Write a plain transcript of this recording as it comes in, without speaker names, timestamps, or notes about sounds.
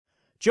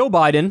Joe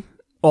Biden,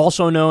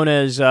 also known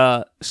as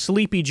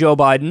Sleepy Joe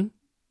Biden,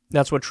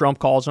 that's what Trump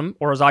calls him,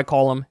 or as I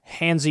call him,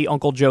 Handsy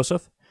Uncle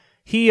Joseph.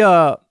 He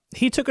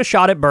took a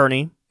shot at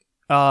Bernie.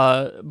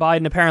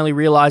 Biden apparently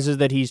realizes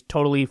that he's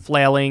totally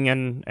flailing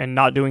and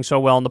not doing so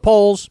well in the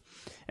polls,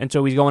 and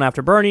so he's going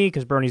after Bernie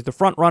because Bernie's the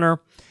front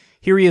runner.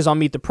 Here he is on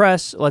Meet the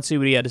Press. Let's see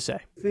what he had to say.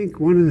 I think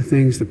one of the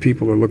things that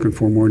people are looking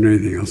for more than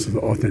anything else is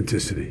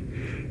authenticity.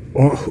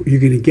 Oh, you're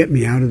going to get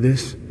me out of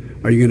this?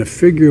 Are you going to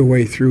figure a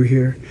way through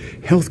here?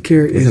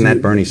 Healthcare isn't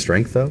that Bernie's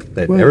strength, though?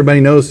 That everybody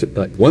knows.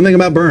 Like, one thing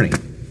about Bernie,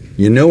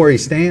 you know where he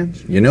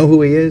stands, you know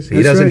who he is.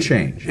 He doesn't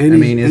change.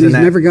 And he's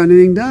never gotten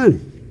anything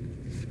done.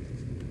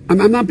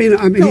 I'm not being.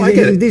 He's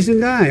a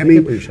decent guy. I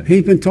mean,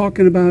 he's been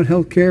talking about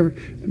healthcare,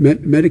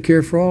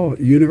 Medicare for all,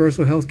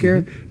 universal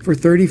healthcare for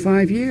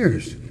 35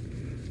 years.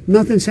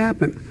 Nothing's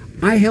happened.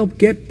 I helped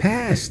get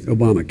past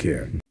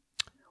Obamacare.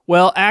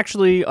 Well,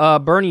 actually,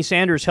 Bernie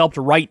Sanders helped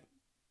write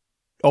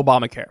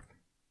Obamacare.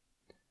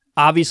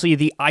 Obviously,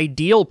 the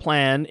ideal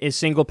plan is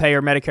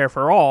single-payer Medicare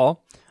for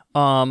all,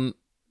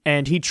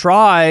 and he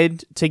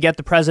tried to get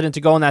the president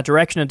to go in that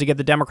direction and to get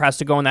the Democrats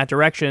to go in that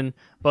direction,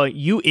 but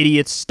you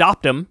idiots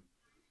stopped him.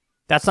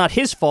 That's not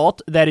his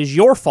fault. That is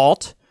your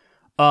fault.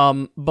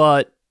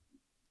 But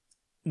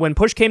when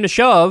push came to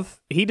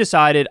shove, he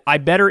decided, I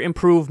better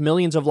improve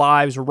millions of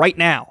lives right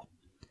now.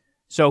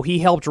 So he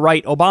helped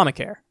write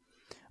Obamacare.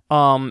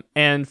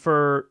 And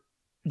for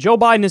Joe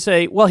Biden to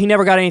say, well, he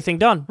never got anything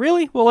done.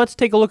 Really? Well, let's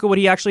take a look at what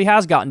he actually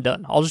has gotten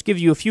done. I'll just give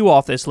you a few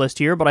off this list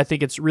here, but I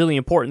think it's really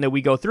important that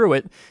we go through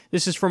it.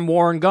 This is from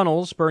Warren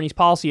Gunnels, Bernie's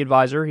policy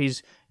advisor.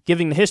 He's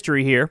giving the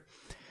history here.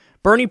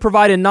 Bernie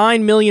provided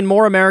 9 million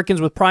more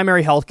Americans with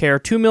primary health care,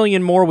 2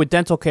 million more with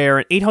dental care,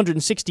 and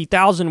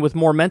 860,000 with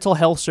more mental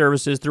health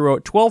services through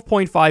a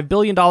 $12.5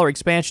 billion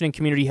expansion in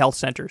community health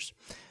centers.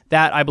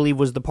 That, I believe,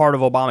 was the part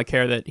of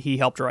Obamacare that he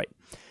helped write.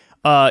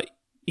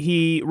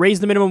 He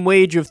raised the minimum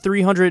wage of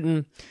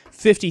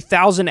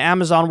 350,000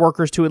 Amazon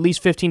workers to at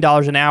least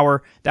 $15 an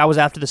hour. That was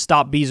after the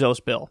Stop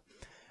Bezos bill.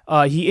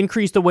 He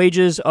increased the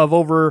wages of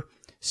over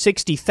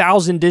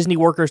 60,000 Disney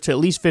workers to at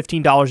least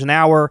 $15 an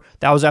hour.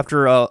 That was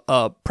after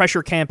a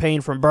pressure campaign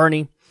from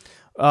Bernie.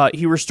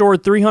 He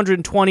restored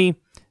 $320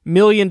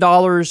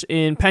 million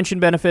in pension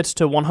benefits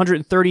to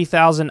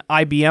 130,000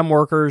 IBM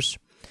workers.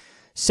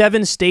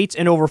 7 states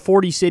and over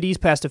 40 cities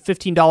passed a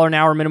 $15 an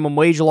hour minimum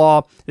wage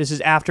law. This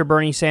is after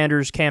Bernie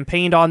Sanders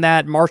campaigned on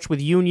that, marched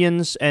with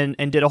unions, and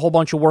did a whole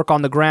bunch of work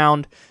on the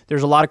ground.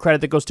 There's a lot of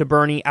credit that goes to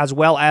Bernie, as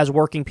well as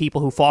working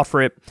people who fought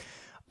for it.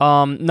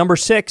 Number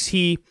 6,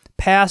 he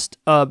passed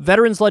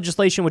veterans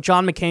legislation with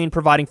John McCain,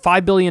 providing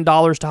 $5 billion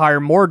to hire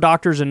more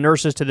doctors and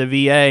nurses to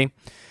the VA.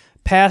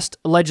 Passed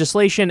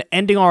legislation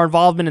ending our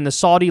involvement in the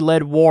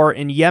Saudi-led war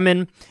in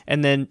Yemen,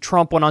 and then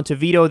Trump went on to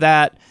veto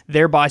that,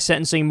 thereby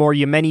sentencing more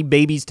Yemeni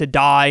babies to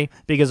die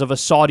because of a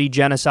Saudi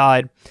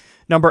genocide.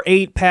 Number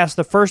 8, passed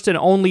the first and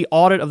only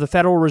audit of the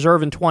Federal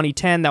Reserve in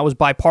 2010. That was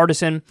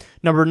bipartisan.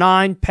 Number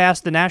 9,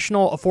 passed the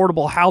National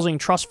Affordable Housing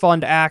Trust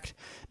Fund Act.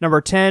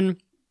 Number 10,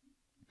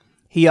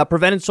 he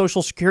prevented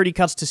Social Security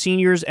cuts to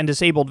seniors and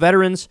disabled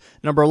veterans.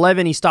 Number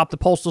 11, he stopped the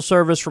Postal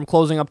Service from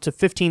closing up to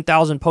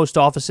 15,000 post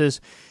offices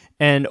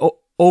and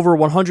over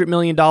 $100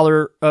 million,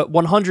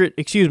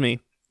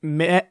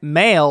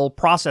 mail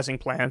processing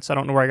plants. I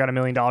don't know where I got $1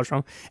 million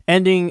from.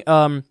 Ending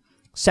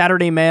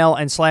Saturday mail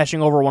and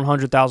slashing over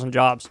 100,000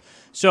 jobs.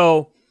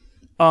 So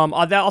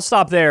I'll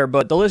stop there,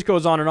 but the list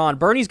goes on and on.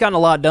 Bernie's gotten a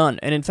lot done.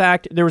 And in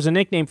fact, there was a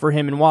nickname for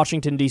him in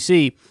Washington,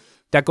 D.C.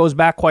 that goes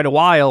back quite a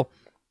while.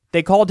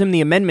 They called him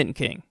the Amendment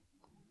King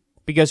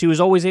because he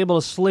was always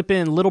able to slip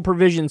in little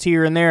provisions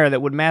here and there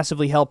that would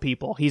massively help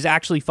people. He's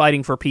actually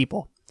fighting for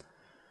people.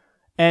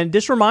 And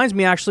this reminds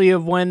me actually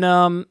of when,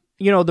 the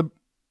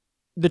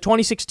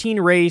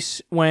 2016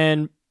 race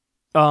when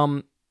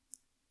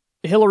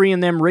Hillary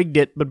and them rigged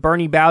it, but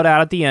Bernie bowed out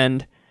at the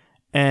end,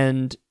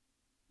 and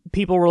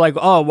people were like,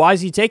 oh, why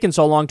is he taking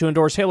so long to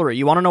endorse Hillary?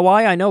 You want to know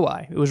why? I know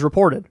why. It was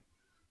reported.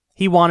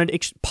 He wanted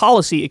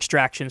policy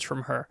extractions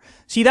from her.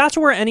 See, that's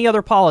where any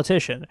other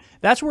politician,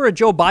 that's where a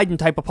Joe Biden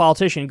type of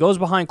politician goes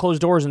behind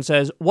closed doors and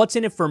says, what's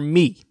in it for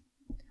me?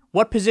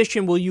 What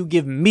position will you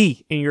give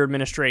me in your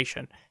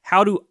administration?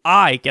 How do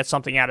I get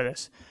something out of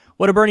this?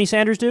 What did Bernie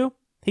Sanders do?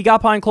 He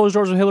got behind closed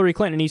doors with Hillary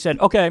Clinton and he said,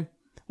 okay,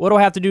 what do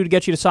I have to do to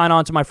get you to sign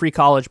on to my free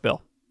college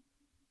bill?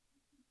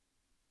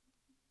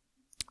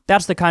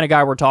 That's the kind of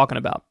guy we're talking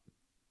about.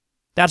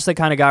 That's the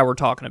kind of guy we're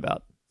talking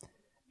about.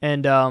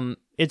 And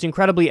it's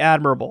incredibly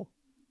admirable.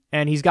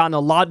 And he's gotten a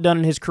lot done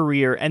in his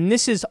career. And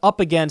this is up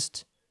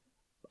against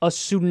a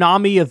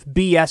tsunami of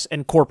BS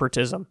and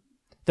corporatism.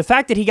 The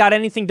fact that he got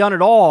anything done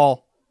at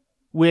all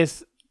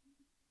with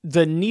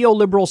the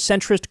neoliberal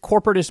centrist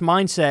corporatist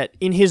mindset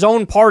in his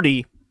own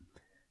party,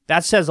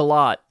 that says a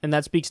lot, and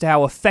that speaks to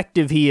how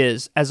effective he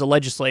is as a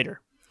legislator.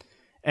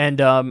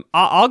 And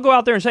I'll go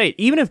out there and say it.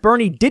 Even if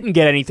Bernie didn't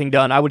get anything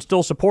done, I would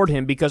still support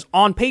him because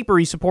on paper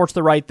he supports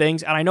the right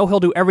things, and I know he'll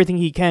do everything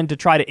he can to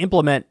try to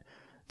implement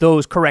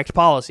those correct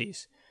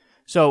policies.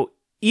 So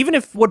even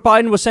if what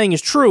Biden was saying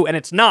is true, and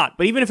it's not,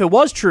 but even if it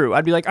was true,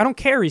 I'd be like, I don't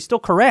care, he's still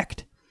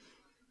correct.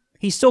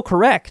 he's still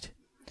correct.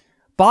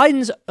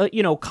 Biden's,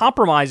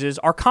 compromises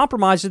are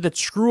compromises that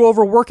screw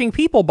over working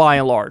people by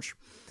and large.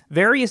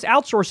 Various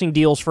outsourcing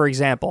deals, for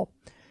example.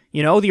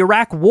 The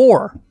Iraq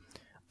War.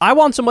 I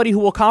want somebody who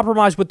will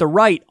compromise with the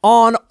right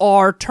on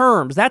our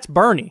terms. That's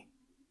Bernie.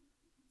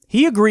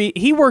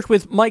 He worked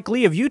with Mike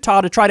Lee of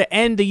Utah to try to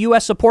end the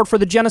U.S. support for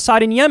the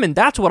genocide in Yemen.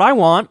 That's what I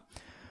want.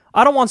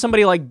 I don't want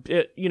somebody like,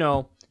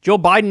 Joe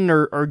Biden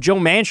or Joe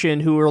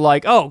Manchin who are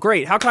like, oh,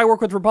 great, how can I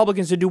work with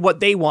Republicans to do what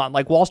they want,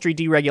 like Wall Street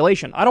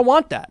deregulation? I don't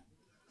want that.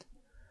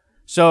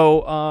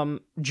 So,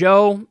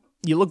 Joe,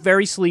 you look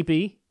very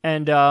sleepy,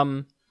 and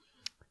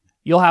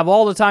you'll have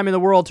all the time in the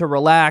world to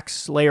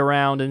relax, lay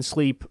around, and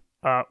sleep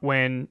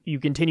when you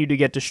continue to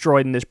get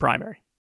destroyed in this primary.